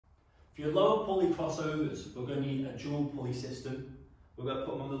For your lower pulley crossovers, we're going to need a dual pulley system. We're going to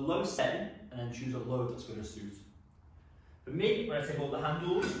put them on the low setting and then choose a load that's going to suit. For me, when I take all the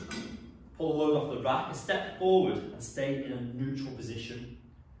handles, pull the load off the rack and step forward and stay in a neutral position.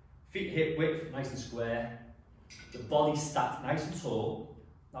 Feet hip width nice and square. The body stacked nice and tall.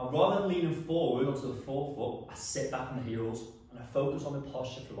 Now rather than leaning forward onto the forefoot, I sit back on the heels and I focus on the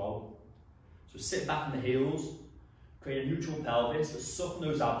posture throughout. So sit back on the heels, create a neutral pelvis, but suck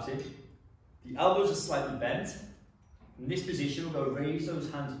those abs in. The elbows are slightly bent. In this position, we're going to raise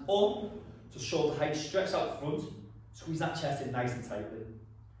those hands up to shoulder height, stretch out front, squeeze that chest in nice and tightly.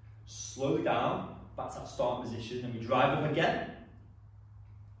 Slowly down, back to that starting position, and we drive up again.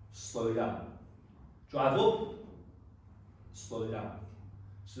 Slowly down. Drive up, slowly down.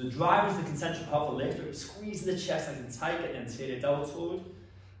 So the drive is the concentric part of the lift, where we're squeezing the chest nice and tight, getting the anterior deltoid,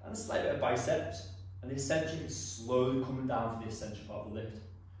 and a slight bit of biceps, and the eccentric is slowly coming down for the eccentric part of the lift.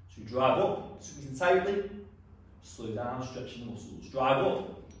 So you drive up, squeezing tightly, slow down, stretching the muscles. Drive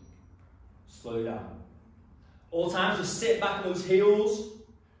up, slow down. All times just sit back on those heels,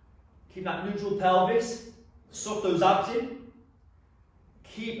 keep that neutral pelvis, suck those abs in,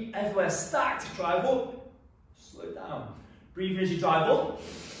 keep everywhere stacked, drive up, slow down. Breathe in as you drive up,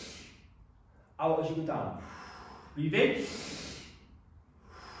 out as you go down. Breathe in.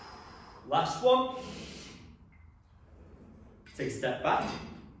 Last one. Take a step back,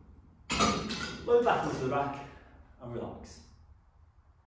 load back onto the rack and relax.